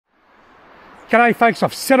G'day folks,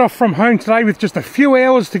 I've set off from home today with just a few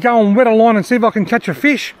hours to go and wet a line and see if I can catch a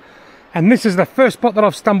fish. And this is the first spot that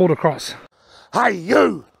I've stumbled across. Hey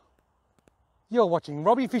you! You're watching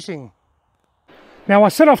Robbie Fishing. Now I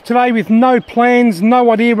set off today with no plans, no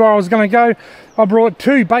idea where I was going to go. I brought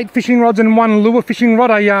 2 bait fishing rods and 1 lure fishing rod,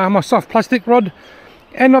 my soft plastic rod.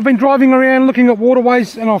 And I've been driving around looking at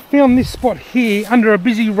waterways and I found this spot here under a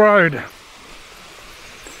busy road.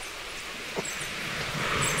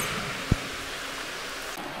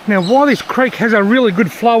 Now while this creek has a really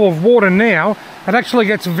good flow of water now, it actually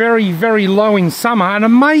gets very, very low in summer and it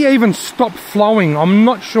may even stop flowing, I'm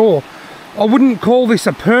not sure. I wouldn't call this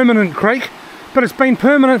a permanent creek, but it's been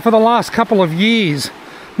permanent for the last couple of years.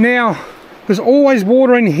 Now, there's always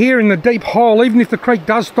water in here in the deep hole, even if the creek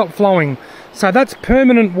does stop flowing. So that's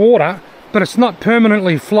permanent water, but it's not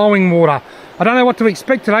permanently flowing water. I don't know what to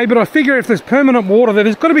expect today, but I figure if there's permanent water,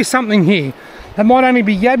 there's got to be something here. It might only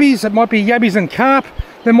be yabbies, it might be yabbies and carp,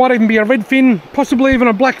 there might even be a redfin, possibly even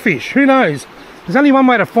a blackfish, who knows? There's only one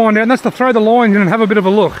way to find out, and that's to throw the lines in and have a bit of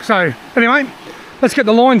a look. So, anyway, let's get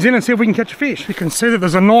the lines in and see if we can catch a fish. You can see that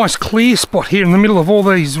there's a nice clear spot here in the middle of all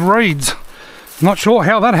these reeds. Not sure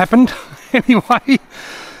how that happened. Anyway,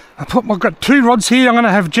 I've got 2 rods here. I'm going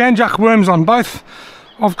to have Jan Juck worms on both.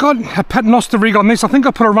 I've got a paternoster rig on this. I think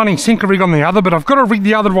I put a running sinker rig on the other, but I've got to rig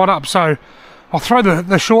the other rod up, so I'll throw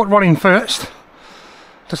the short rod in first.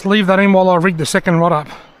 Just leave that in while I rig the second rod up.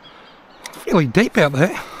 It's really deep out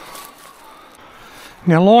there.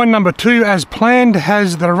 Now line number 2, as planned,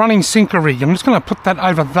 has the running sinker rig. I'm just going to put that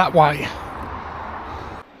over that way.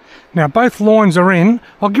 Now both lines are in.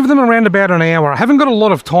 I'll give them around about an hour. I haven't got a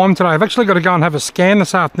lot of time today. I've actually got to go and have a scan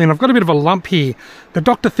this afternoon. I've got a bit of a lump here. The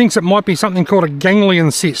doctor thinks it might be something called a ganglion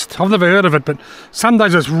cyst. I've never heard of it, but some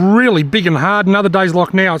days it's really big and hard, and other days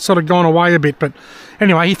like now it's sort of gone away a bit. But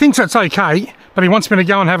anyway, he thinks it's okay, but he wants me to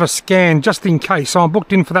go and have a scan just in case. So I'm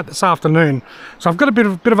booked in for that this afternoon. So I've got a bit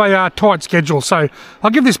of a tight schedule. So I'll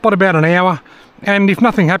give this spot about an hour, and if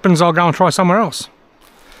nothing happens, I'll go and try somewhere else.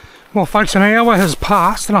 Well folks, an hour has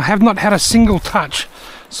passed and I have not had a single touch.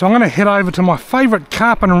 So I'm going to head over to my favourite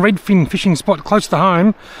carp and redfin fishing spot close to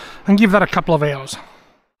home and give that a couple of hours.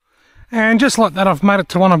 And just like that, I've made it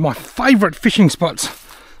to one of my favourite fishing spots.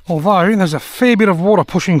 Although there's a fair bit of water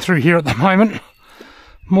pushing through here at the moment.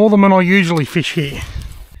 More than when I usually fish here.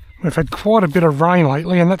 We've had quite a bit of rain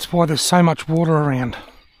lately and that's why there's so much water around.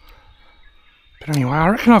 But anyway, I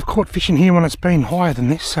reckon I've caught fish in here when it's been higher than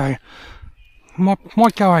this, so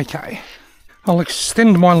might go okay. I'll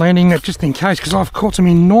extend my landing net just in case because I've caught some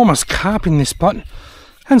enormous carp in this spot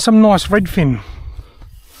and some nice redfin.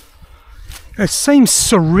 It seems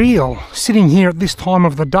surreal sitting here at this time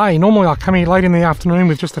of the day. Normally I come here late in the afternoon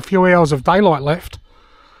with just a few hours of daylight left.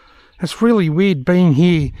 It's really weird being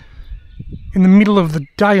here in the middle of the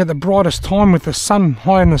day at the brightest time with the sun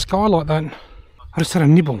high in the sky like that. I just had a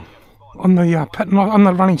nibble on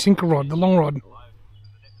the running sinker rod, the long rod.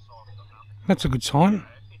 That's a good sign.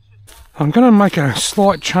 I'm going to make a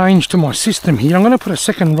slight change to my system here. I'm going to put a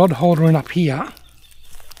second rod holder in up here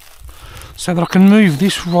so that I can move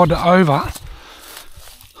this rod over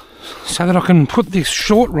so that I can put this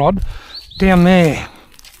short rod down there.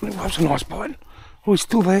 That was a nice bite. Oh, he's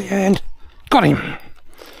still there and got him.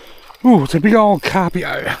 Oh, it's a big old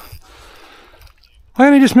carpio. I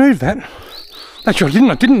only just moved that. Actually,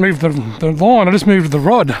 I didn't move the line, I just moved the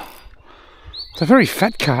rod. It's a very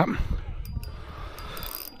fat carp.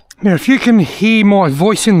 Now if you can hear my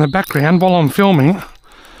voice in the background while I'm filming,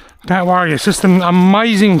 don't worry, it's just an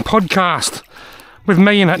amazing podcast with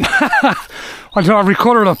me in it. I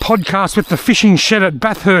recorded a podcast with the fishing shed at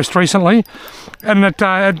Bathurst recently and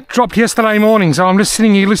it dropped yesterday morning, so I'm just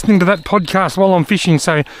sitting here listening to that podcast while I'm fishing.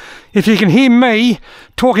 So if you can hear me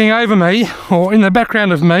talking over me or in the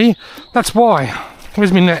background of me, that's why.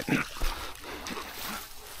 Where's my net?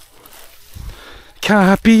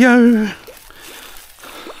 Carpio.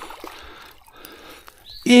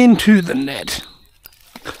 Into the net.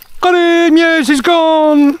 Got him! Yes, he's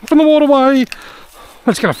gone from the waterway.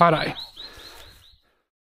 Let's get a photo.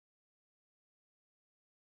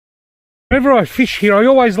 Whenever I fish here, I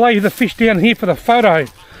always lay the fish down here for the photo.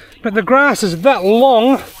 But the grass is that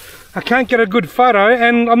long, I can't get a good photo,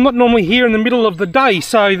 and I'm not normally here in the middle of the day,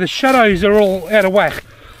 so the shadows are all out of whack.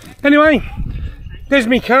 Anyway, there's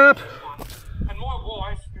me carp. And my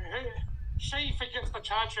wife, she forgets to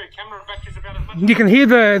charge her camera batteries about as much. You can hear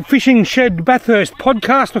the Fishing Shed Bathurst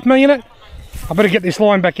podcast with me in it. I better get this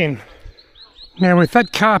line back in. Now with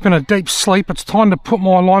that carp in a deep sleep, it's time to put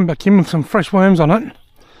my line back in with some fresh worms on it.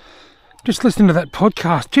 Just listening to that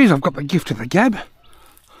podcast, geez, I've got the gift of the gab.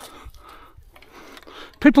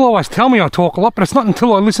 People always tell me I talk a lot, but it's not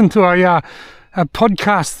until I listen to a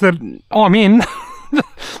podcast that I'm in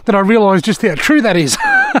that I realised just how true that is.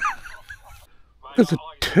 There's a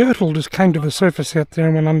turtle just came to the surface out there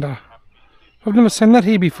and went under. I've never seen that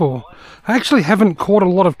here before. I actually haven't caught a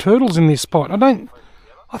lot of turtles in this spot.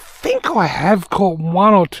 I think I have caught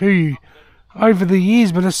one or two over the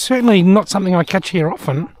years, but it's certainly not something I catch here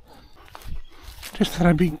often. Just had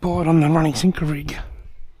a big bite on the running sinker rig.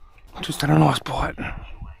 Just had a nice bite.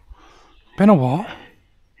 Been a while.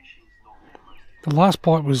 The last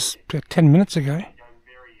bite was about 10 minutes ago.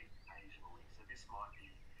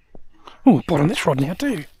 Oh, bite on this rod now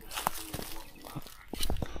too.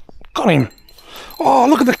 Got him. Oh,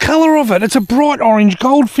 look at the colour of it. It's a bright orange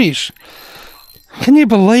goldfish. Can you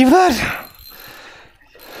believe that?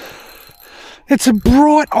 It's a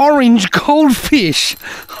bright orange goldfish.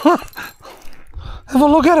 Have a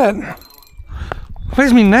look at it.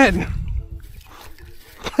 Where's my net?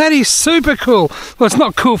 That is super cool. Well, it's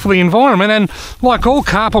not cool for the environment, and like all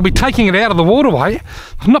carp, I'll be taking it out of the waterway.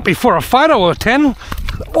 Not before a photo or 10.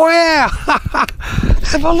 Wow!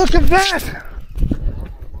 Have a look at that.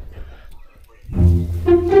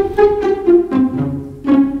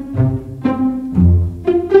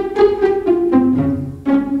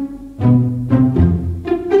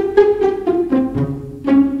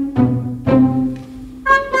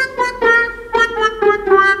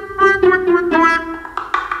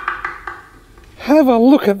 Have a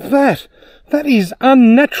look at that. That is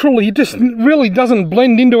unnatural. It just really doesn't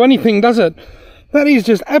blend into anything, does it? That is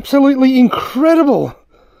just absolutely incredible.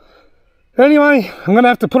 Anyway, I'm going to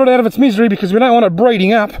have to put it out of its misery because we don't want it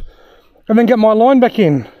breeding up, and then get my line back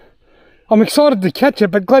in. I'm excited to catch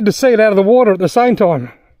it, but glad to see it out of the water at the same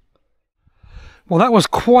time. Well, that was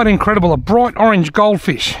quite incredible, a bright orange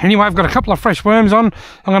goldfish. Anyway, I've got a couple of fresh worms on.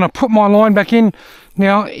 I'm going to put my line back in.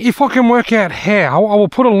 Now, if I can work out how, I will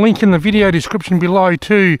put a link in the video description below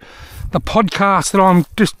to the podcast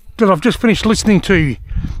that I've just finished listening to,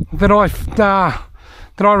 that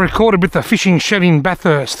I recorded with the fishing shed in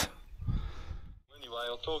Bathurst. Anyway,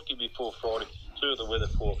 I'll talk to you before Friday. To the weather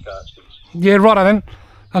forecasters. Yeah, righto then.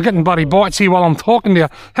 I'm getting bloody bites here while I'm talking to you.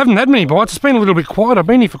 Haven't had many bites. It's been a little bit quiet. I've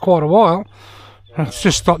been here for quite a while. It's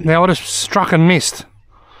just stopped now. I just struck and missed.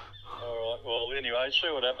 Alright, well anyway, see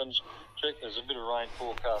what happens. Check, there's a bit of rain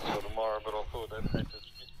forecast for tomorrow, but I thought that meant it's...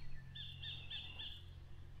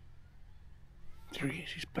 There he is,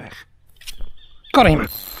 he's back. Got him.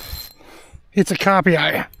 It's a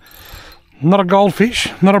carpio. Not a goldfish,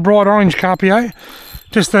 not a bright orange carpio,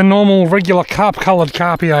 just a normal regular carp coloured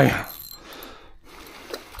carpio.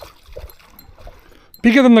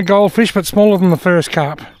 Bigger than the goldfish but smaller than the first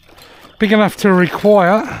carp. Big enough to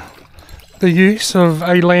require the use of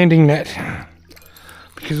a landing net,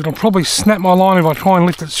 because it'll probably snap my line if I try and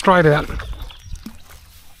lift it straight out.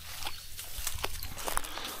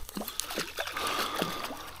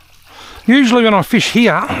 Usually when I fish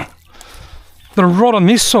here, the rod on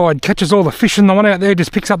this side catches all the fish and the one out there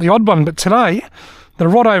just picks up the odd one, but today the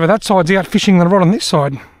rod over that side's out fishing the rod on this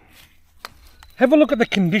side. Have a look at the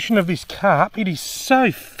condition of this carp. It is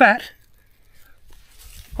so fat.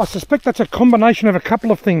 I suspect that's a combination of a couple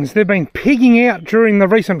of things. They've been pigging out during the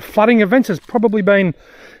recent flooding events. There's probably been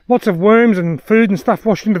lots of worms and food and stuff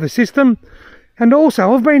washed into the system. And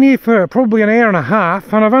also, I've been here for probably an hour and a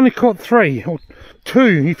half, and I've only caught 3, or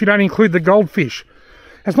 2 if you don't include the goldfish.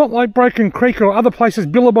 It's not like Broken Creek or other places,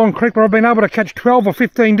 Billabong Creek, where I've been able to catch 12 or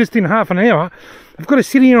 15 just in half an hour. I've got to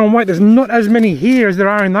sit here and wait. There's not as many here as there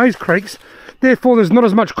are in those creeks. Therefore, there's not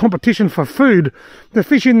as much competition for food. The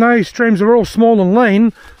fish in those streams are all small and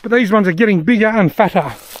lean, but these ones are getting bigger and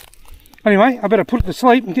fatter. Anyway, I better put it to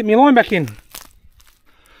sleep and get my line back in.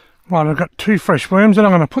 Right, I've got 2 fresh worms, and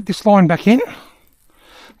I'm going to put this line back in.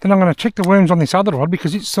 Then I'm going to check the worms on this other rod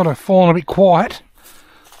because it's sort of fallen a bit quiet.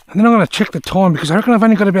 And then I'm going to check the time because I reckon I've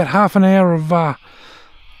only got about half an hour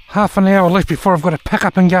left before I've got to pack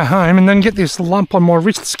up and go home, and then get this lump on my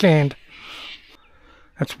wrist scanned.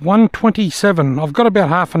 It's 1:27. I've got about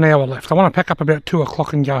half an hour left. I want to pack up about 2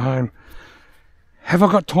 o'clock and go home. Have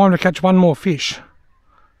I got time to catch one more fish?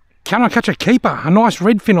 Can I catch a keeper? A nice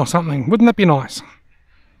redfin or something? Wouldn't that be nice?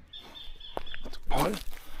 That's a bite.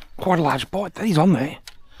 Quite a large bite. He's on there.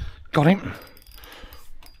 Got him.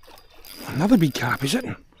 Another big carp, is it?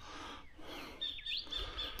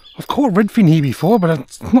 I've caught redfin here before, but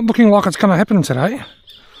it's not looking like it's going to happen today.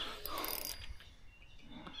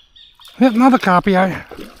 Yep, another carpio.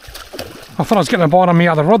 I thought I was getting a bite on my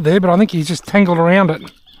other rod there, but I think he's just tangled around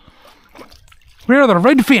it. Where are the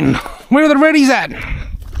redfin? Where are the reddies at?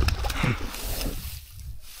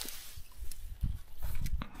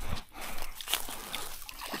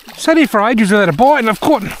 Sat here for ages without a bite, and I've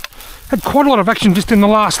caught Had quite a lot of action just in the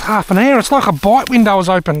last half an hour. It's like a bite window was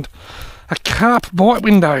opened. A carp bite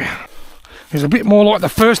window. It's a bit more like the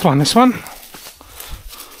first one, this one.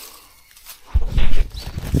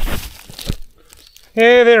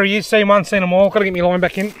 Yeah, there he is. Seen one, seen them all. Got to get my line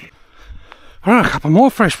back in. Alright, a couple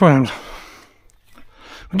more fresh worms.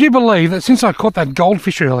 Would you believe that since I caught that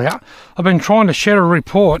goldfish earlier, I've been trying to share a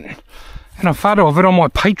report and a photo of it on my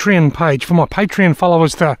Patreon page for my Patreon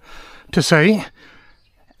followers to see.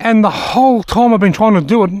 And the whole time I've been trying to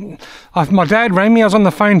do it, my dad rang me. I was on the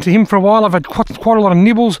phone to him for a while. I've had quite a lot of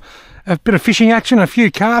nibbles, a bit of fishing action, a few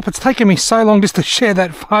carp. It's taken me so long just to share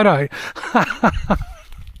that photo.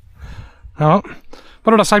 Oh,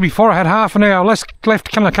 what did I say before? I had half an hour left.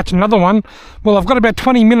 Can I catch another one? Well, I've got about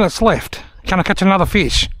 20 minutes left. Can I catch another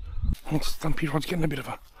fish? That stumpy rod's getting a bit of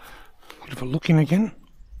a look in again.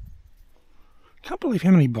 Can't believe how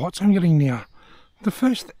many bites I'm getting now. The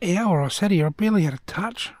first hour I sat here, I barely had a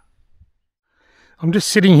touch. I'm just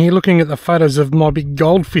sitting here looking at the photos of my big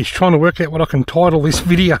goldfish, trying to work out what I can title this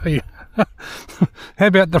video. How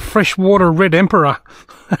about the freshwater red emperor?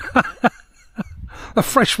 The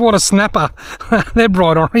freshwater snapper. They're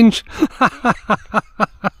bright orange.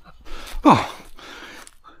 Oh,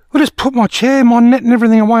 I just put my chair, my net and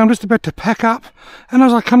everything away. I'm just about to pack up. And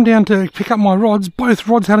as I come down to pick up my rods, both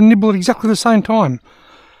rods had a nibble at exactly the same time.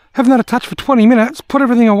 Haven't had a touch for 20 minutes, put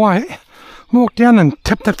everything away, walk down and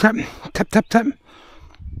tap, tap, tap, tap, tap, tap.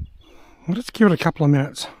 Well, let's give it a couple of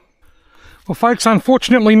minutes. Well, folks,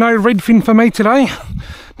 unfortunately no redfin for me today.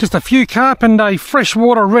 Just a few carp and a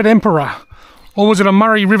freshwater red emperor. Or was it a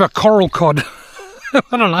Murray River coral cod?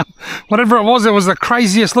 I don't know. Whatever it was the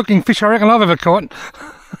craziest looking fish I reckon I've ever caught.